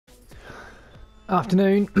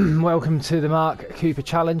Afternoon, welcome to the Mark Cooper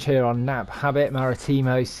Challenge here on NAB Habit.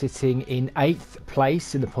 Maritimo sitting in 8th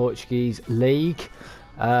place in the Portuguese League.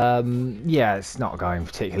 Yeah, it's not going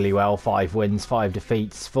particularly well. 5 wins, 5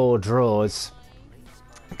 defeats, 4 draws.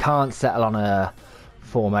 Can't settle on a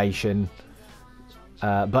formation,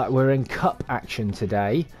 but we're in cup action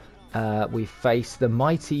today. We face the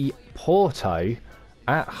mighty Porto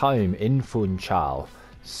at home in Funchal.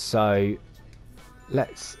 So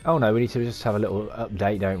oh no, we need to just have a little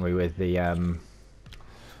update, don't we, with the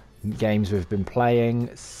games we've been playing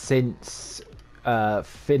since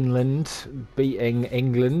Finland beating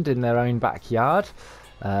England in their own backyard.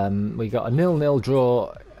 We got a 0-0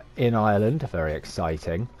 draw in Ireland, very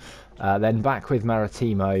exciting. Then back with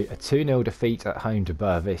Maritimo, a 2-0 defeat at home to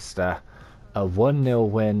Boavista, a 1-0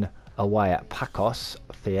 win away at Pacos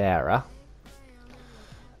Fiera,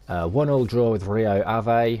 a 1-1 draw with Rio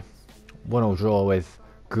Ave, 1-1 draw with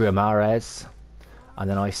Guimarães, and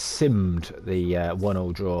then I simmed the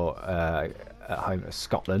 1-1 draw at home at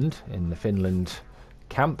Scotland in the Finland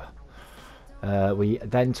camp. We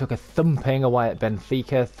then took a thumping away at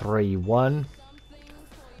Benfica, 3-1.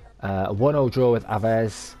 A 1-1 draw with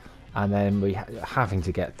Aves, and then we having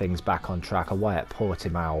to get things back on track away at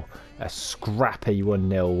Portimao, a scrappy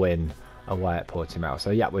 1-0 win away at Portimao.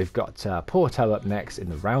 So yeah, we've got Porto up next in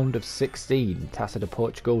the round of 16. Taça de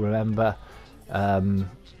Portugal, remember,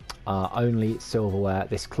 our only silverware,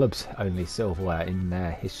 this club's only silverware in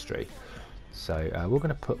their history. So we're going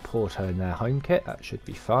to put Porto in their home kit. That should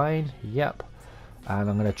be fine. Yep. And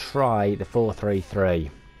I'm going to try the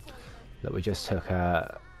 4-3-3 that we just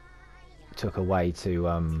took away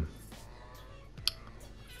to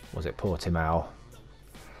was it Portimao?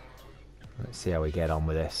 Let's see how we get on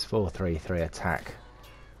with this. 4-3-3 attack.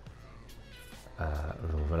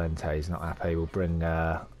 Valente's not happy. We'll bring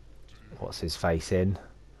what's his face in.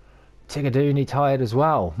 Tigadooni tired as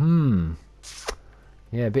well.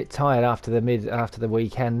 Yeah, a bit tired after the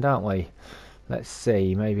weekend, aren't we? Let's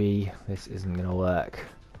see. Maybe this isn't going to work.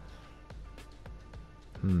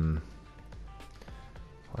 Quite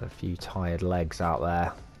a few tired legs out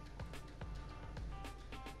there.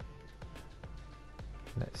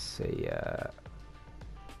 Let's see,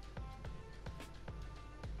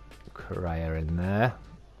 Correa in there.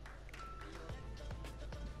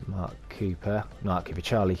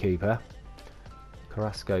 Charlie Cooper.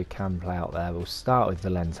 Carrasco can play out there. We'll start with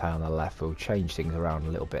Valente on the left. We'll change things around a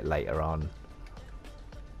little bit later on.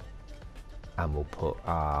 And we'll put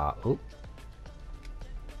our...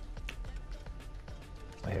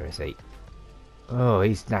 where is he? Oh,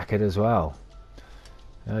 he's knackered as well.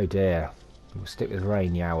 Oh dear. We'll stick with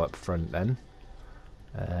Rainyao up front then.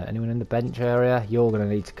 Anyone in the bench area? You're going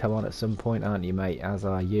to need to come on at some point, aren't you, mate? As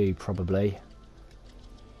are you, probably.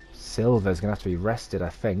 Silva's going to have to be rested, I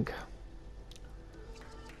think.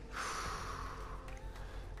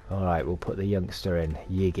 Alright, we'll put the youngster in.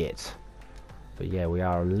 Yigit. But yeah, we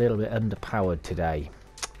are a little bit underpowered today.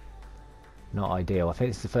 Not ideal. I think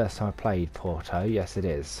it's the first time I played Porto. Yes, it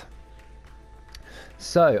is.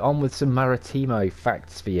 So, on with some Maritimo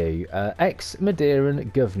facts for you.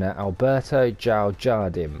 Ex-Madeiran Governor Alberto João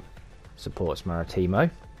Jardim supports Maritimo.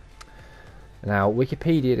 Now,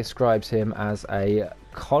 Wikipedia describes him as a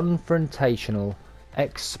confrontational,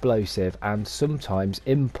 explosive and sometimes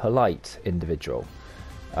impolite individual.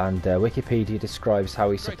 And Wikipedia describes how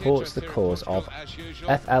he supports the cause of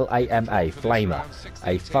FLAMA, Flamer,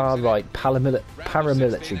 a far-right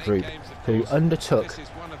paramilitary group who undertook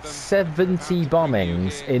 70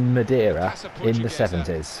 bombings in Madeira in the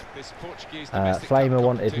 70s. Flamer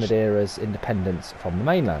wanted Madeira's independence from the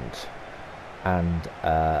mainland, and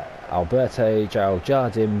Alberto João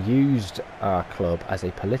Jardim used our club as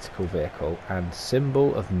a political vehicle and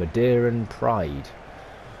symbol of Madeiran pride.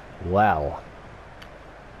 Well,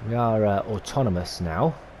 we are autonomous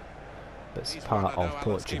now, but it's part of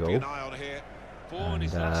Portugal, and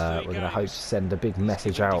we're going to hope to send a big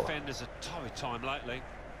message out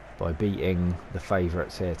by beating the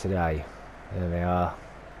favourites here today. There they are,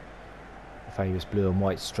 the famous blue and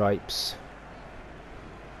white stripes.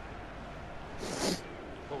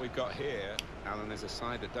 What we've got here, Alan, is a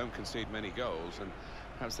side that don't concede many goals, and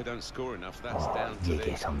perhaps they don't score enough. That's down to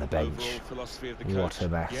the on the bench. overall philosophy of the coach. What a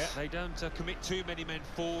mess. Yeah, they don't commit too many men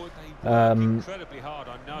forward. They work incredibly hard,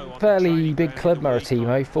 I know. Fairly big club,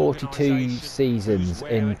 Maritimo. 42 seasons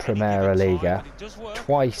in Primeira Liga.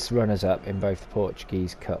 Twice runners-up in both the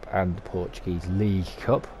Portuguese Cup and the Portuguese League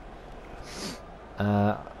Cup.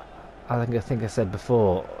 I think I said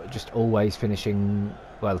before, just always finishing,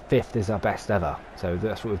 well, 5th is our best ever. So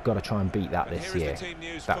that's what we've got to try and beat that this year.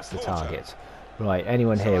 That's the target. Right,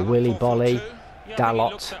 anyone here? Willy Bolly. Yeah,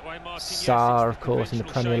 Dalot, Sarr, of course, in the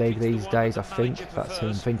Premier League these days, I think. That's who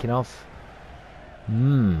I'm thinking of.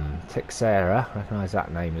 Tixera, recognise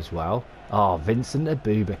that name as well. Oh, Vincent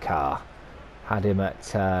Abubakar. Had him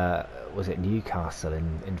at, was it Newcastle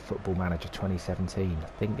in Football Manager 2017? I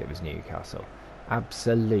think it was Newcastle.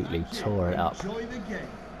 Absolutely tore it up.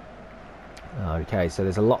 Okay, so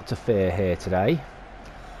there's a lot to fear here today.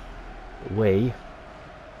 We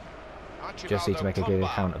just need to make a good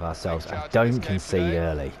account of ourselves and don't concede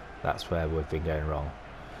early. That's where we've been going wrong.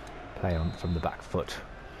 Play on from the back foot.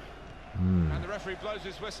 And the referee blows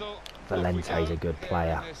his whistle. Valente's a good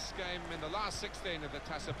player. In this game, in the last 16 of the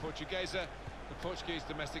Taça Portuguesa, the Portuguese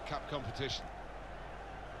domestic cup competition.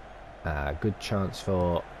 Good chance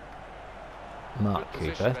for Mark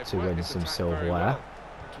Cooper to win some silverware. Well.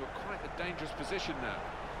 To quite a dangerous position now.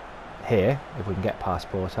 Here, if we can get past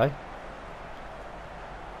Porto. No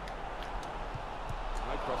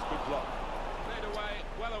cross, good block. Played away,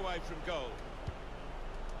 well away from goal.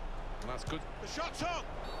 And that's good. The shot's on.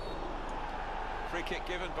 Free kick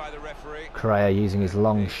given by the referee. Correa using his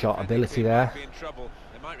long shot ability there. Be in trouble.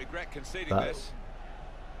 They might regret conceding But this.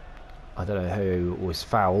 I don't know who was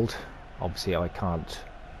fouled. Obviously, I can't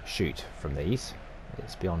shoot from these.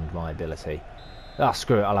 It's beyond my ability. Ah,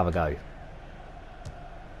 screw it, I'll have a go.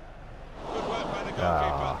 Good work by the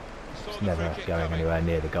goalkeeper. It's never going anywhere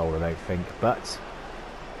near the goal, I don't think, but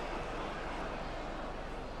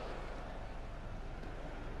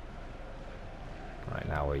right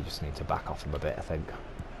now we just need to back off them a bit, I think.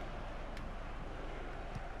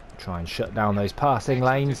 Try and shut down those passing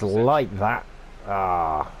lanes like that.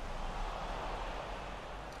 Oh,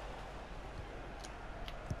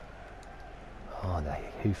 they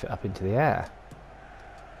hoof it up into the air.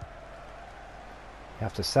 You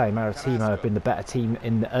have to say, Maritimo have been the better team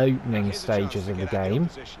in the opening stages of the game.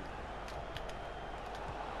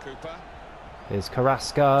 Here's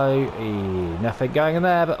Carrasco. Nothing going in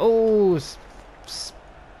there, but oh,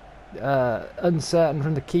 uncertain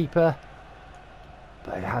from the keeper.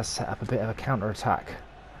 But it has set up a bit of a counter-attack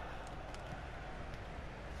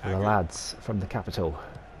for the lads from the capital.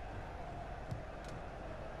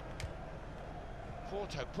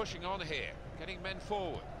 Porto pushing on here, getting men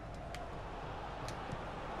forward.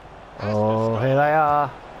 Oh, here they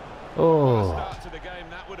are. Oh. Start to the game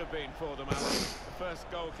that would have been for them, Alan. The first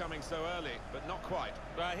goal coming so early, but not quite.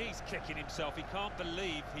 Well, he's kicking himself. He can't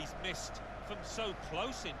believe he's missed from so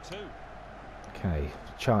close in too. Okay,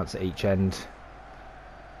 chance at each end.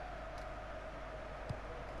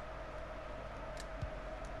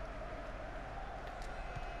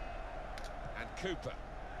 And Cooper.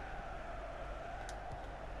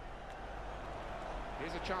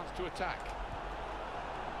 Here's a chance to attack.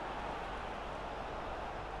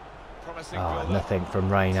 Promising nothing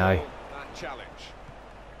from Reino. That challenge.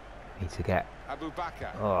 Need to get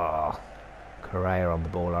Abubakar. Correa on the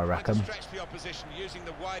ball, I reckon. Stretch the opposition using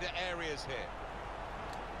the wider areas here.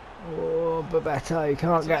 Oh, Bebeto,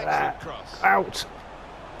 can't get that. Out.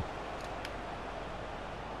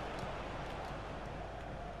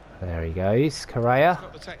 There he goes, Correa.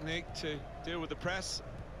 Got the technique to deal with the press.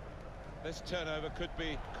 This turnover could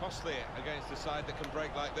be costly against a side that can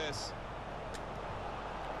break like this.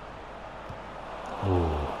 Ooh.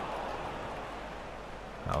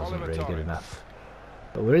 That wasn't really good enough.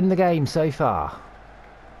 But we're in the game so far.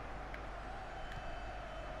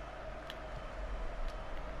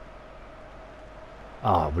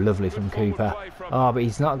 Oh, lovely from Cooper. Oh, but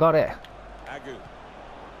he's not got it.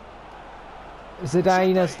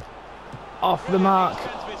 Zidane's off the mark.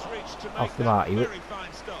 Off the mark.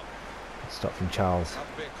 Stop from Charles.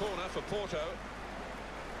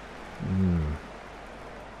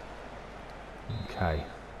 Okay.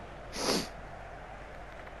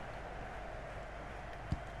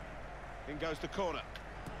 In goes the corner.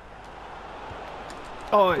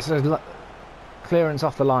 Oh, it's a clearance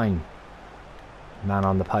off the line. Man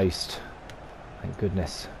on the post. Thank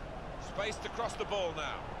goodness. Spaced across the ball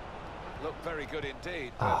now. Looked very good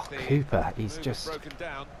indeed. Oh, Cooper, he's just broken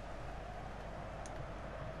down.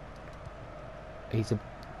 He's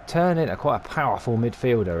turning into quite a powerful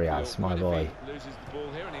midfielder, he has, my boy.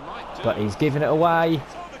 But he's giving it away.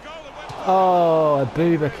 Oh,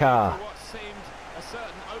 Abubakar.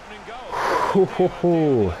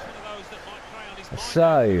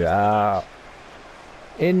 So,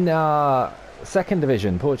 in second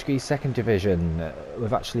division, Portuguese second division,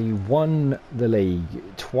 we've actually won the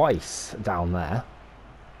league twice down there.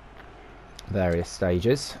 Various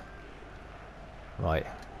stages. Right,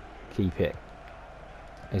 keep it.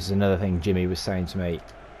 This is another thing Jimmy was saying to me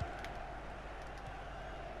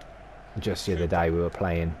just the other day. We were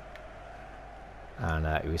playing and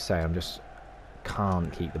he was saying I'm just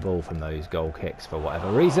can't keep the ball from those goal kicks for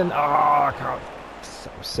whatever reason. Oh, I can't.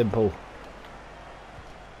 So simple.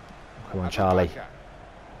 Come on, Charlie.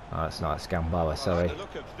 Oh, it's not. It's Gamboa, sorry.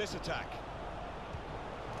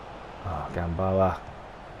 Oh, Gamboa.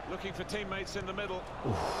 Looking for teammates in the middle.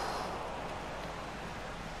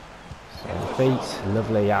 So feet,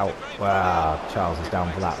 lovely out. Wow, Charles is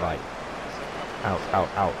down for that, right? Out, out,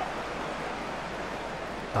 out.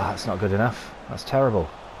 Oh, that's not good enough. That's terrible.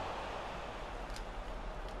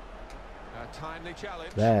 A timely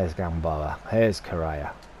challenge. There's Gamboa. Here's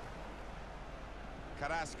Correa.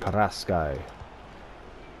 Carrasco.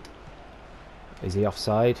 Is he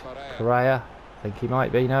offside? Correa? I think he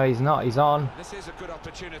might be. No, he's not. He's on. This is a good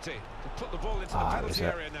opportunity to put the ball into the penalty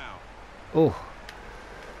area now. Oh.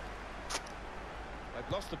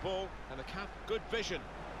 They've lost the ball and the good vision.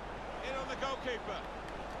 In on the goalkeeper.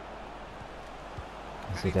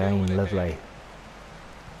 Zidane, lovely.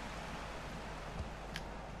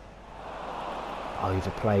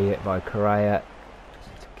 Overplayed it by Correa.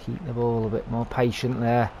 To keep the ball a bit more patient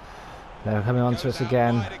there. They're coming on to us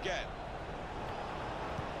again.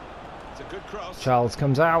 Charles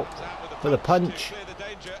comes out for the punch. Oh,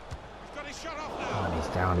 and he's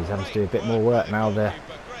down. He's having to do a bit more work now, the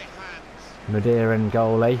Madeiran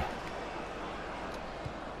goalie.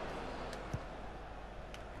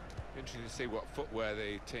 Interesting to see what footwear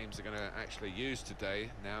the teams are going to actually use today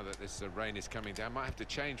now that this rain is coming down. Might have to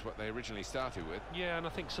change what they originally started with. Yeah, and I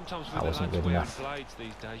think sometimes with the lads wearing blades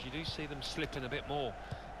these days, you do see them slipping a bit more,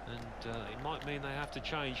 and it might mean they have to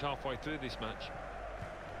change halfway through this match.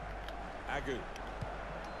 Agu.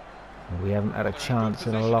 We haven't had a chance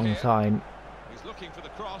in a long time. He's looking for the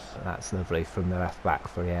cross. But that's lovely from the left back,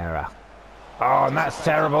 Ferreira. Oh, and that's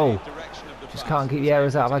terrible. Just can't keep the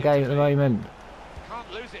errors out of our game at the moment. Can't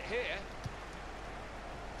lose it here.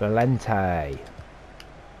 Valente.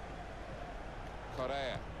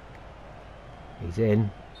 Correa. He's in.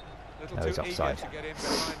 No, he's offside.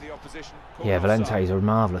 Yeah, Valente's a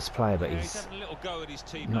marvellous player, but he's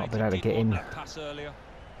not been able to get in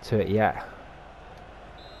to it yet.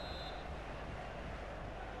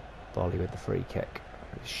 Volley with the free kick.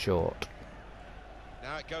 It's short.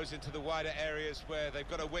 Now it goes into the wider areas where they've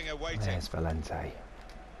got a winger waiting. There's Valente.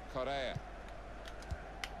 Correa.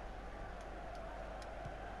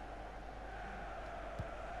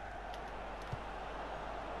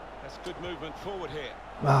 That's good movement forward here.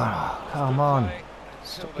 Oh, come on.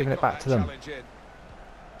 Stop giving it back to them.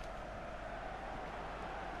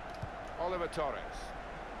 Oliver Torres.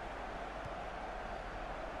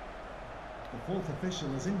 The fourth official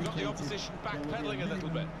has indicated the opposition backpedaling a little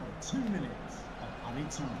bit. 2 minutes of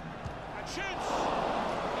added time. And shoots! Oh,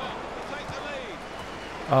 to take the lead.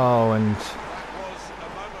 Oh, and That was a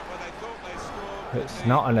moment when they thought they scored. it's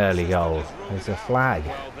not an early goal. It's a flag.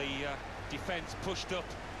 Well, the defence pushed up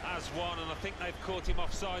as one, and I think they've caught him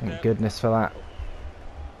offside. Thank goodness for that.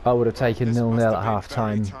 I would have taken 0-0 at half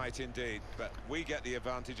time. Tight indeed, but we get the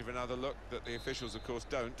advantage of another look that the officials, of course,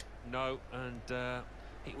 don't. No, and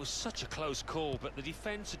it was such a close call, but the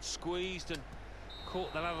defence had squeezed and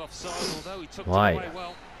caught the lad offside, although he took it away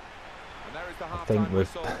well. And there is the I think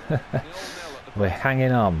half-time we're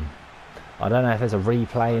hanging on. I don't know if there's a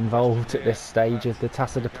replay involved at this stage of the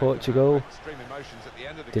Taça de Portugal.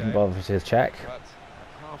 Didn't bother to check.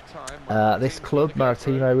 This club,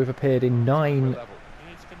 Maritimo, we've appeared in 9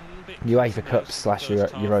 UEFA Cups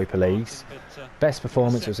 / Europa Leagues. Best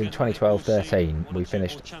performance was in 2012-13. We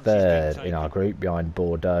finished 3rd in our group behind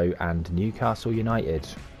Bordeaux and Newcastle United.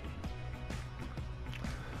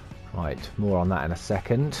 Right, more on that in a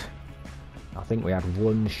second. I think we had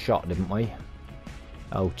 1 shot, didn't we?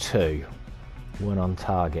 Oh, 2. 1 on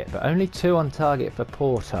target, but only 2 on target for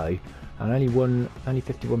Porto, and only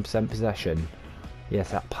 51% possession. Yes,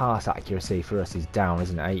 that pass accuracy for us is down,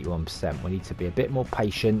 isn't it? 81%. We need to be a bit more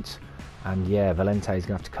patient, and yeah, Valente is going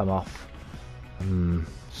to have to come off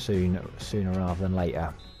sooner rather than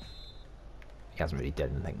later. He hasn't really done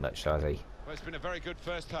anything much, has he? Well, it's been a very good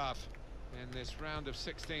first half in this round of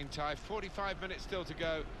 16 tie. 45 minutes still to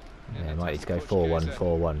go. Yeah, might need to go 4-1,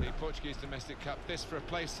 4-1. The Portuguese Domestic Cup. This for a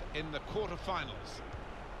place in the quarter-finals.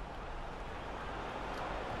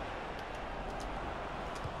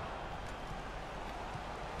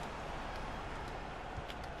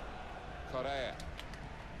 Correa.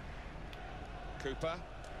 Cooper.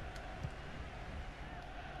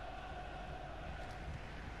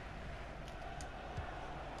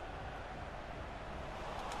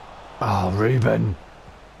 Oh, Ruben.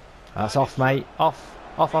 That's off, mate. Off.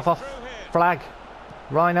 Flag.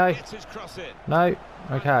 Rhino. No.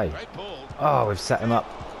 Okay. Oh, we've set him up.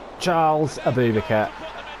 Charles Abubakar.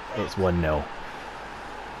 It's 1-0.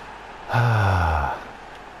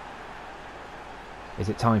 Is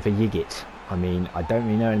it time for Yigit? I mean, I don't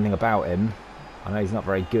really know anything about him. I know he's not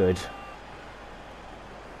very good.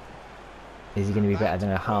 Is he going to be better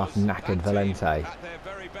than a half-knackered Valente?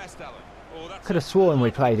 Could have sworn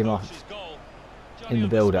we played him off in the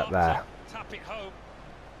build-up there.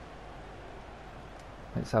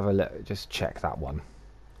 Let's have a look. Just check that one.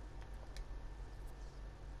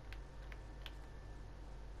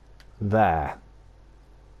 There.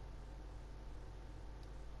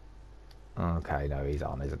 Okay, no, he's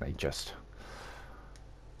on, isn't he? Just.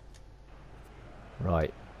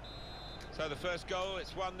 Right. So the first goal,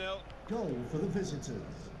 it's 1-0. Goal for the visitors.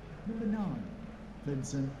 Number 9,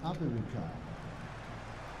 Vincent Abuka.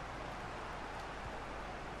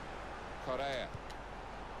 Correa.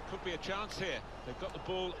 Could be a chance here. They've got the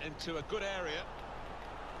ball into a good area.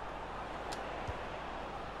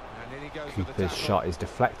 And in he goes with the Cooper's tackle. shot is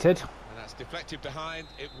deflected. And that's deflected behind.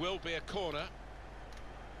 It will be a corner.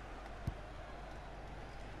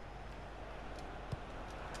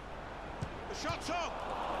 The shot's on.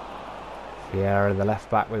 Vieira, the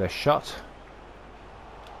left back, with a shot.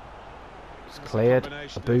 It's cleared.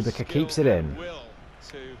 Abubakar keeps it in. Will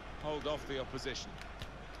to hold off the opposition.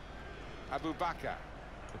 Abubakar.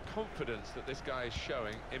 The confidence that this guy is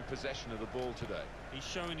showing in possession of the ball today. He's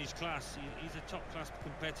showing his class. He's a top-class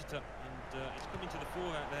competitor, and he's coming to the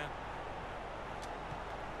fore out there.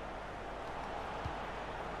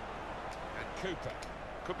 And Cooper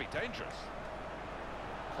could be dangerous.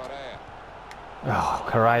 Correa. Oh,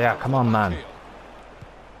 Correa, come on, man.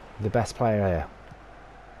 The best player here.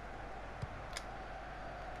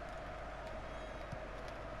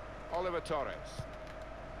 Oliver Torres.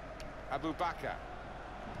 Abubakar.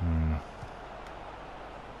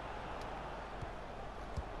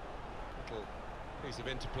 Little piece of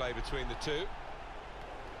interplay between the two.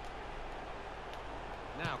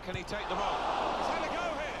 Now, can he take them on? He's had a go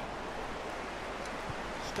here.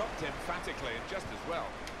 Stopped emphatically and just as well.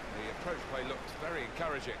 The approach play looked very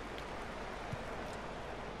encouraging.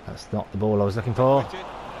 That's not the ball I was looking for.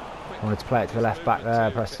 I wanted to play it to the left back there,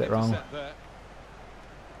 pressed it wrong.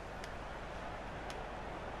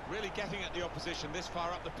 Really getting at the opposition this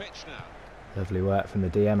far up the pitch now. Lovely work from the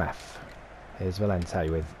DMF. Here's Valente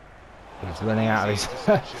with. He's running out of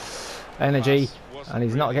his energy, and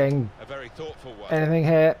he's not getting anything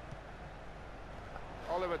here.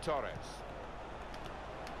 Oliver Torres.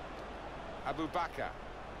 Abubakar.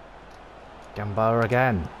 Gamboa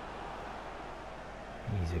again.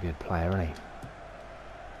 He's a good player, isn't he?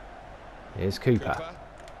 Here's Cooper.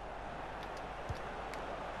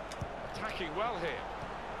 Attacking well here.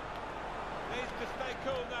 Needs to stay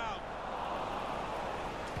cool now.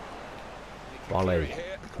 Volley.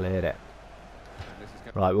 Cleared it.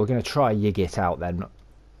 Right, we're going to try Yigit out then.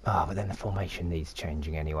 Oh, but then the formation needs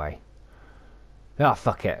changing anyway. Ah,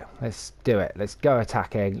 fuck it. Let's do it. Let's go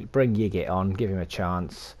attacking. Bring Yigit on. Give him a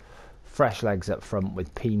chance. Fresh legs up front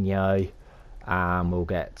with Pino. And we'll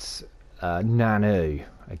get Nanu.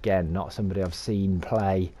 Again, not somebody I've seen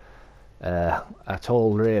play at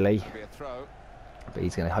all, really. But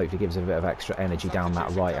he's going to hopefully give us a bit of extra energy down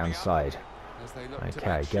that right-hand side.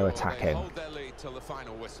 Okay, go attacking.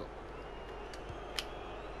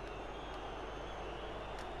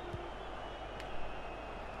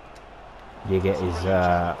 Yigit is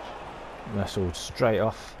muscled straight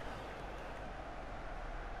off.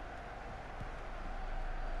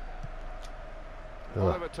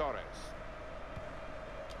 Oliver Torres.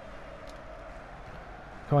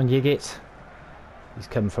 Come on, Yigit. He's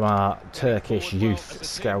come from our Turkish youth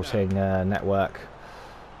scouting network.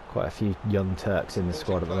 Quite a few young Turks in the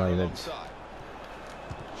squad at the moment.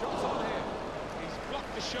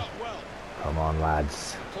 Come on,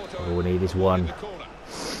 lads. All we need is one.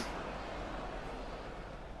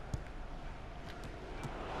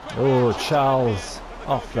 Oh, Charles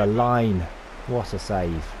off the line. What a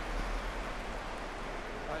save.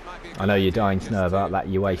 I know you're dying to know about that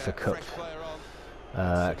UEFA Cup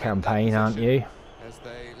campaign, aren't you?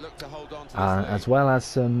 As well as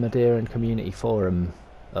some Madeiran Community Forum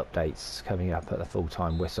updates coming up at the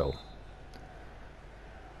full-time whistle.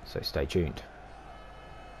 So stay tuned.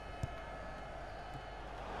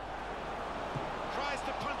 Tries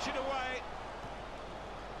to punch it away.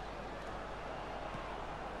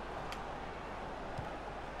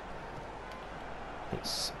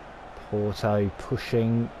 It's Porto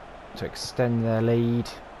pushing to extend their lead.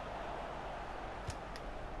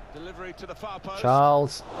 Delivery to the far post.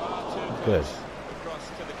 Charles. Good. Across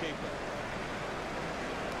to the keeper.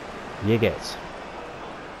 Yigit.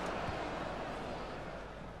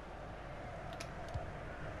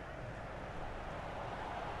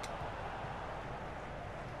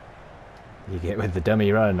 You get with the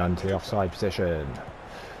dummy run onto the offside position.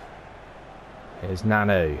 Here's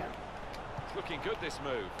Nanu. It's looking good, this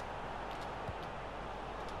move.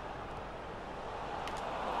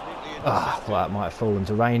 Ah, well, that might have fallen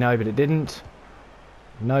to Reino, but it didn't.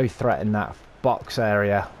 No threat in that box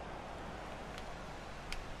area.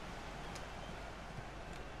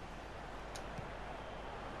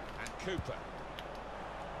 And Cooper.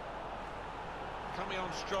 Coming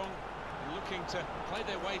on strong, looking to play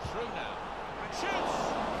their way through now. And shoots!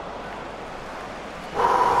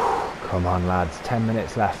 Come on, lads. 10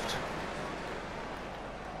 minutes left.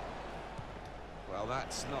 Well,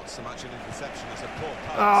 that's not so much an interception as a poor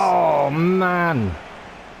pass. Oh, man.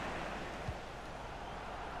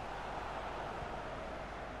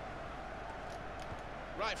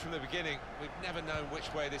 Right from the beginning, we've never known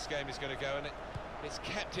which way this game is going to go, and it's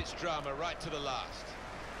kept its drama right to the last.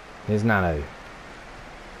 Here's Nanu.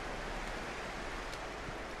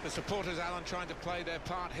 The supporters, Alan, trying to play their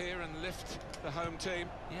part here and lift the home team.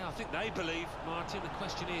 Yeah, I think they believe, Martin. The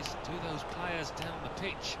question is, do those players down the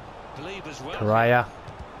pitch believe as well? Correa.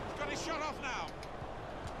 He's got his shot off now.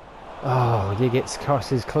 Oh, Yigit's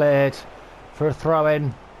cross is cleared for a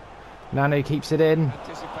throw-in. Nanu keeps it in.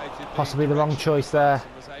 Possibly the wrong choice there.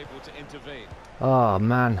 Was able to intervene. Oh,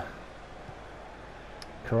 man.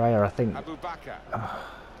 Correa, I think. Abu Bakr.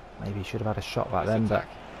 Maybe he should have had a shot back then, but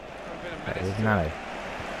it is Nanu.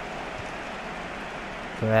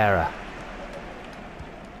 Pereira.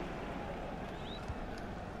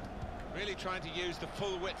 Really trying to use the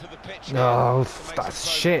full width of the pitch. Oh, that's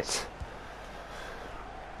shit.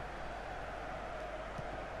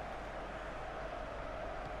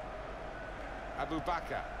 Abu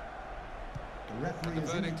Bakr. The The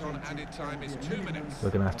verdict on added time is 2 minutes. We're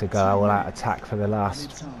going to have to go all out attack for the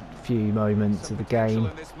last few moments of the game.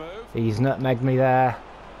 In this move. He's nutmegged me there.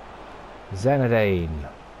 Zenedine.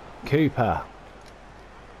 Cooper.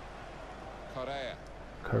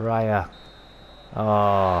 Correa.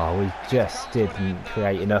 Oh, we just didn't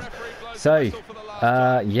create enough. So,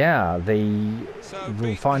 yeah,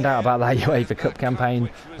 we'll find out about that UEFA Cup campaign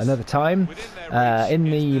another time. In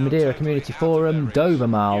the Madeira Community Forum,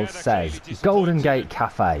 Dovermal says, Golden Gate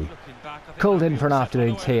Cafe. Called in for an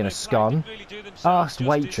afternoon tea and a scone. Asked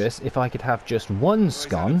waitress if I could have just one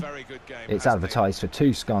scone. It's advertised for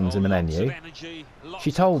 2 scones in the menu.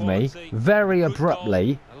 She told me, very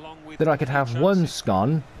abruptly, that I could have 1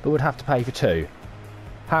 scone, but would have to pay for 2.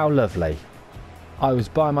 How lovely. I was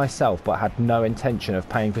by myself, but had no intention of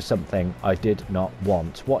paying for something I did not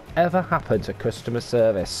want. Whatever happened to customer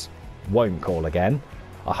service? Won't call again.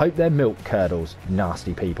 I hope they're milk curdles,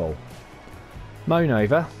 nasty people. Moan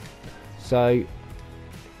over. So,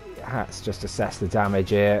 let's just assess the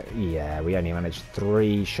damage here. Yeah, we only managed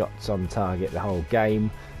 3 shots on target the whole game.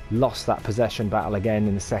 Lost that possession battle again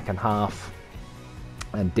in the second half.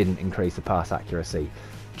 And didn't increase the pass accuracy.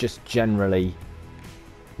 Just generally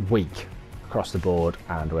weak across the board,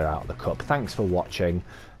 and we're out of the cup. Thanks for watching.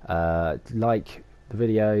 Like the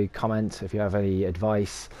video, comment if you have any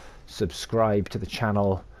advice, subscribe to the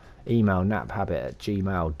channel, email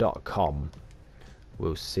naphabit@gmail.com.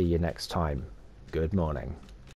 We'll see you next time. Good morning.